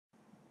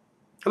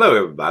Hello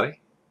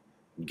everybody.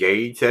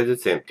 Gage says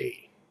it's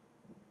empty.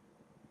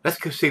 Let's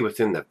go see what's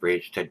in the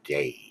fridge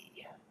today.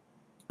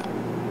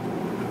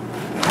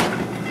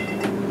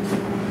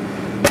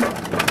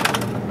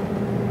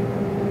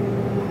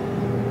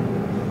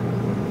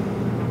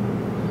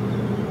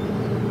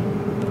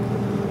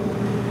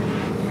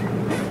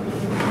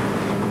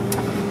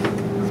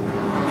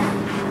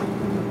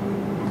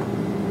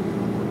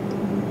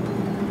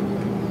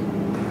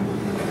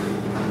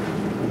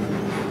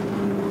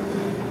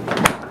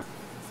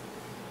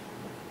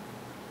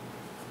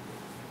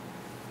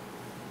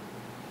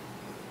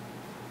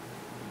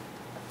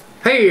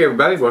 Hey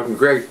everybody, welcome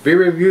to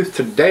Gregsbeerreviews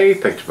today.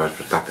 Thanks so much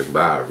for stopping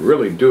by. I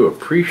really do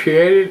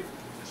appreciate it.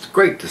 It's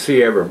great to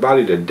see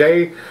everybody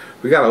today.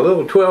 We got a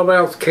little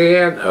 12-ounce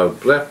can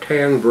of Left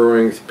Hand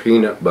Brewing's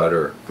Peanut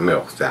Butter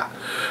Milk Stout.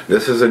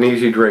 This is an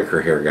easy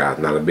drinker here, guys.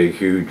 Not a big,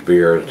 huge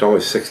beer. It's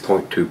only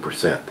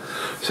 6.2%.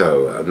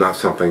 So not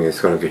something that's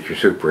going to get you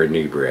super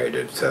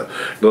inebriated. So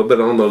a little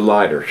bit on the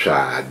lighter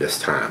side this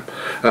time.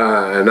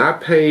 And I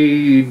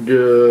paid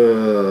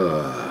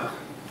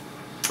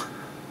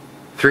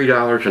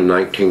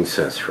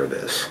 $3.19 for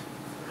this.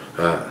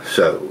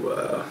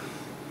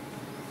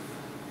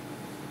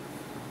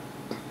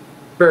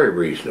 Very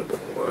reasonable.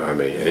 I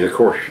mean, and of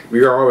course,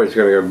 you're always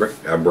going to get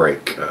a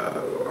break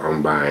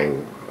on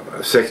buying a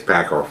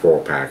 6-pack or a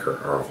 4-pack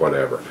or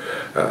whatever,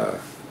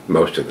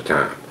 most of the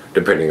time,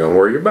 depending on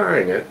where you're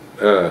buying it.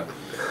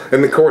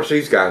 And of course,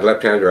 these guys,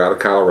 Left Hand, are out of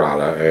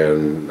Colorado,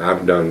 and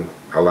I've done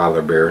a lot of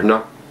their beers,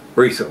 not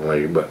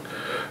recently, but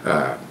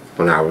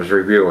when I was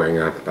reviewing,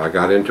 I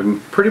got into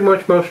pretty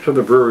much most of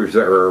the breweries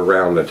that were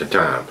around at the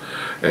time,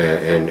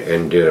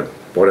 and did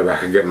whatever I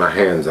could get my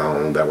hands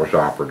on that was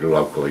offered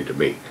locally to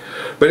me.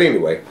 But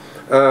anyway,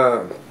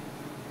 it's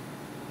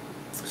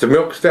a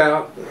milk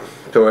stout,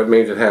 so it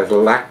means it has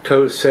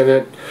lactose in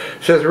it.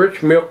 It says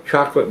rich milk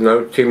chocolate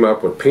notes team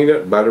up with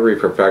peanut buttery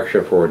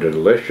perfection for a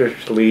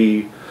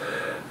deliciously,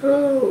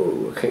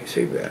 oh, I can't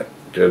see that,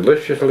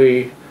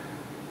 deliciously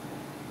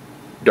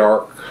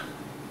dark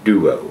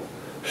duo.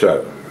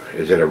 So,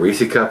 is it a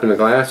Reese cup in the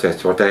glass?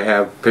 That's what they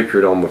have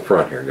pictured on the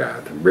front here,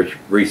 guys. Rich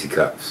Reese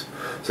cups.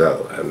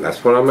 So, and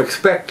that's what I'm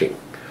expecting.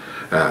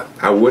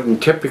 I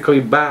wouldn't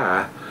typically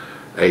buy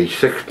a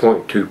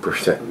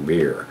 6.2%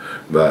 beer,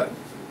 but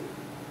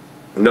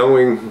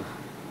knowing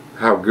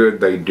how good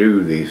they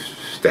do these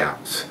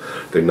stouts,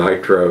 the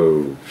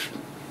nitro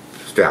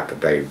stout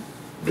that they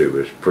do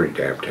is pretty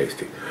damn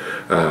tasty.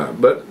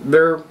 But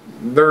they're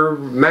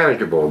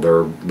manageable.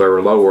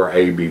 They're lower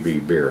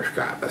ABV beers,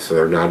 guys. So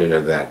they're not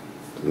into that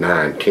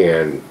 9,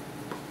 10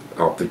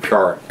 off the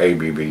chart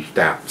ABV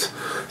stouts.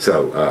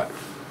 So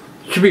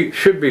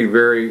should be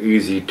very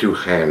easy to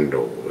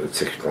handle at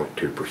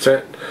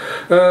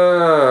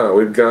 6.2%.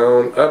 We've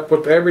gone up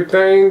with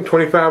everything.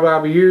 25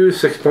 IBUs,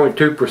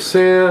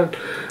 6.2%,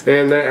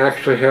 and they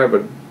actually have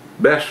a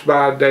best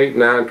by date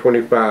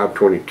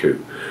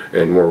 9/25/22,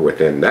 and we're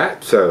within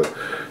that. So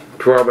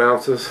 12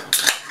 ounces,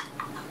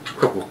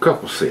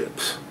 couple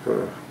sips.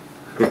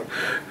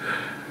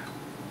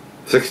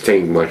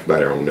 16 much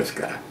better on this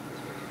guy.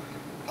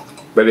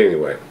 But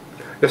anyway,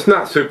 it's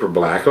not super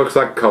black. It looks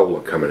like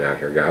cola coming out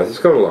here, guys. It's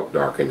going to look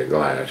dark in the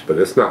glass, but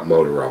it's not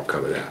motor oil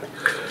coming out.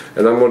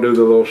 And I'm going to do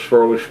the little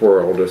swirly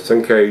swirl just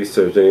in case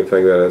there's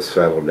anything that has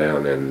settled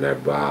down in the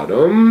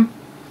bottom.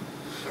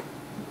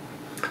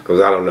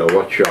 Because I don't know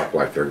what shelf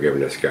life they're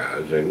giving us,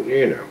 guys. And,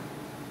 you know,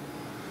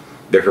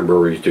 different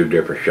breweries do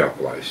different shelf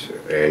lives.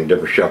 And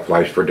different shelf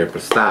lives for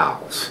different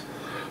styles.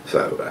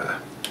 So,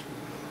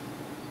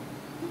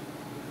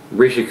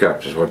 Reese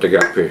cups is what they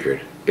got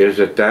pictured. Is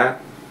it that?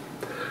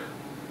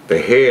 The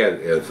head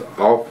is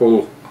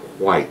awful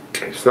white.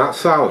 It's not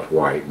solid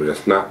white, but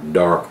it's not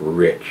dark,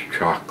 rich,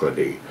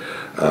 chocolatey.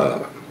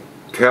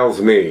 Tells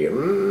me,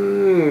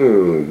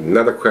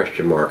 another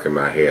question mark in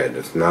my head.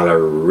 It's not a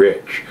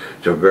rich,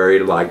 it's a very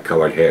light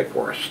colored head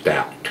for a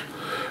stout.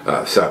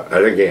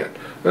 And again,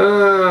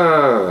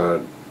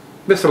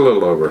 just a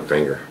little over a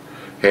finger.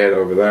 Head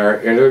over there,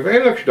 and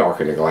it looks dark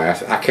in the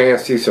glass. I can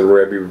see some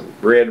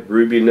red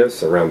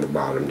rubiness around the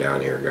bottom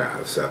down here,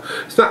 guys. So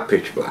it's not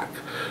pitch black.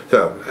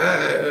 So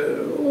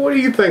what do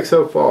you think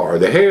so far?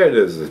 The head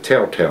is the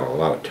telltale a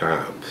lot of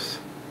times,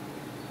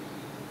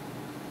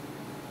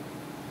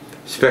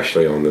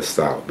 especially on this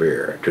style of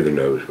beer. To the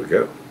nose we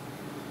go.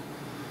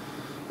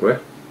 Well,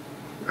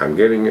 I'm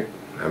getting it.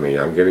 I mean,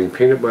 I'm getting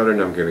peanut butter and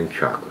I'm getting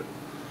chocolate.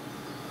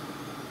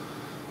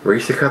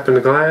 Reese cup in the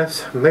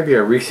glass? Maybe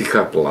a Reese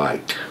cup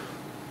light.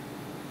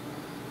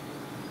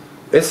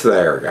 It's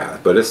there, guys,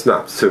 but it's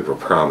not super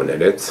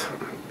prominent. It's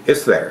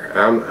there.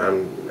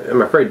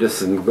 I'm afraid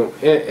this isn't going.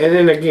 And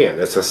then again,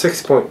 it's a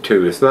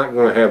 6.2. It's not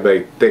going to have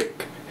a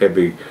thick,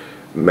 heavy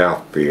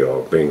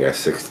mouthfeel, being at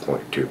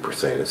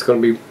 6.2%. It's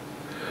going to be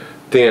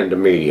thin to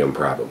medium,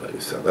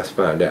 probably. So let's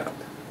find out.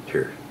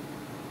 Cheers.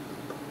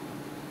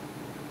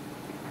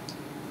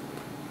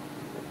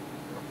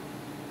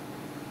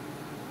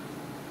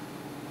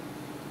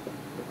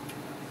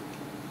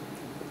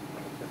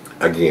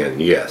 Again,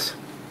 yes,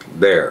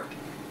 there.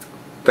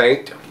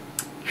 Faint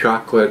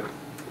chocolate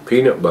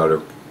peanut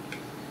butter,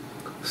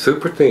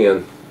 super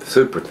thin,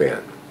 super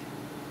thin.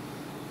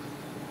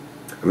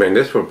 I mean,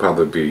 this would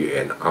probably be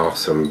an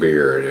awesome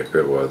beer if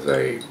it was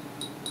a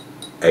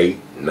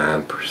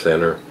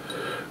 8-9%er.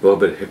 A little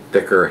bit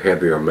thicker,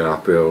 heavier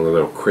mouthfeel, a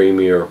little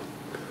creamier.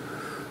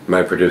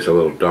 Might produce a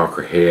little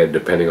darker head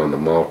depending on the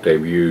malt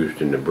they've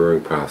used in the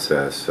brewing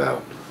process. So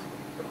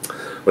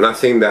when I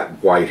seen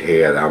that white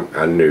head,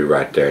 I knew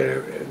right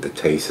there the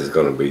taste is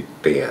going to be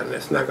thin.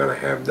 It's not going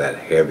to have that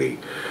heavy,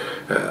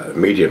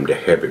 medium to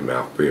heavy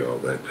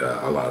mouthfeel that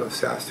a lot of the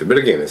stouts do. But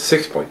again, it's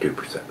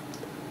 6.2%.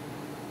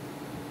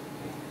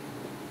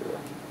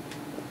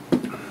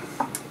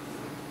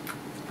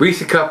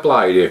 Reese Cup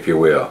Light, if you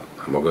will.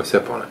 I'm going to go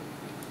sip on it.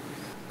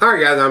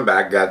 Alright guys, I'm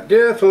back. Got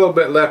just a little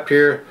bit left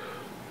here.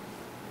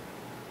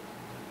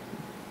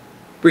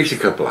 Reese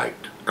Cup Light.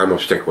 I'm going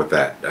to stick with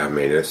that. I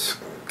mean, it's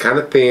kind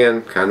of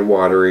thin, kind of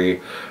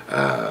watery.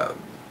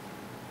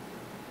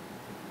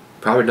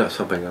 Probably not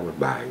something I would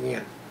buy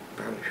again.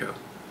 Probably should.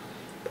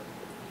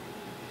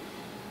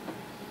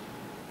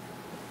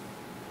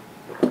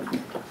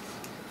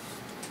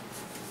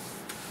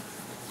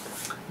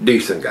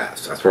 Decent,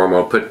 guys. That's where I'm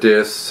going to put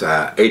this.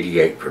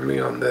 88 for me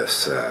on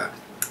this.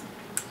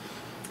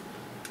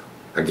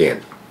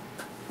 Again,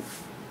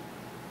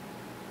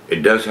 it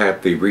does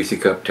have the Reese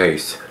Cup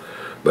taste,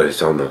 but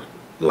it's on the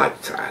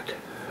light side.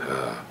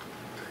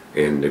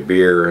 And the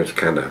beer is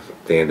kind of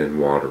thin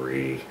and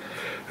watery.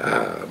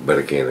 But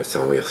again, it's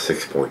only a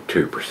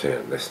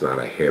 6.2%. It's not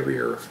a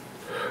heavier,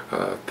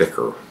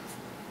 thicker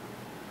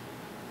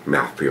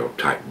mouthfeel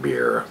type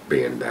beer,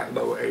 being that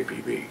low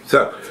ABV.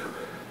 So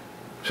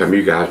some of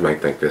you guys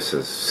might think this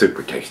is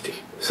super tasty.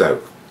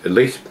 So at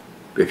least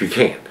if you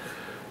can,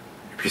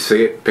 if you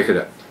see it, pick it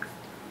up.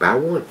 Buy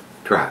one,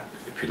 try it.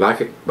 If you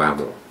like it, buy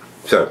more.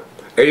 So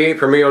 88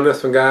 for me on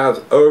this one,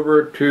 guys.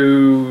 Over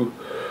to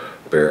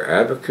Beer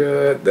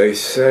Advocate, they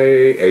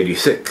say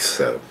 86.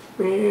 So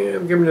yeah,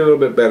 I'm giving it a little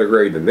bit better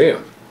grade than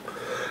them.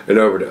 And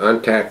over to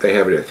Untapped, they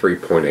have it at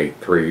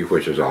 3.83,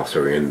 which is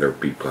also in their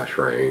B+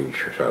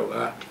 range.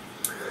 So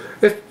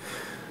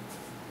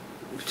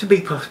it's a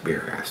B+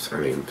 beer, guys. I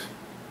mean,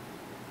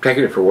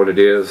 taking it for what it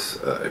is.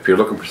 If you're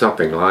looking for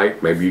something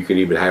light, maybe you can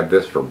even have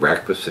this for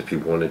breakfast if you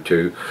wanted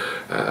to.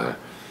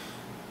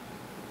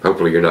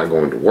 Hopefully you're not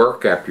going to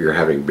work after you're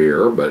having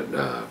beer, but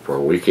for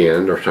a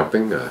weekend or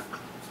something,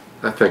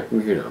 I think,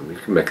 you know, you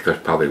can make this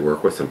probably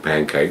work with some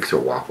pancakes or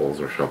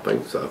waffles or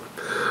something. So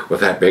with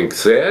that being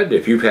said,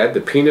 if you've had the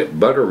peanut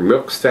butter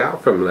milk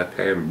stout from Left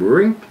Hand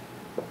Brewing,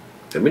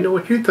 let me know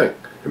what you think.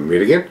 And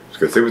meet again. Let's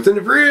go see what's in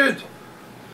the fridge.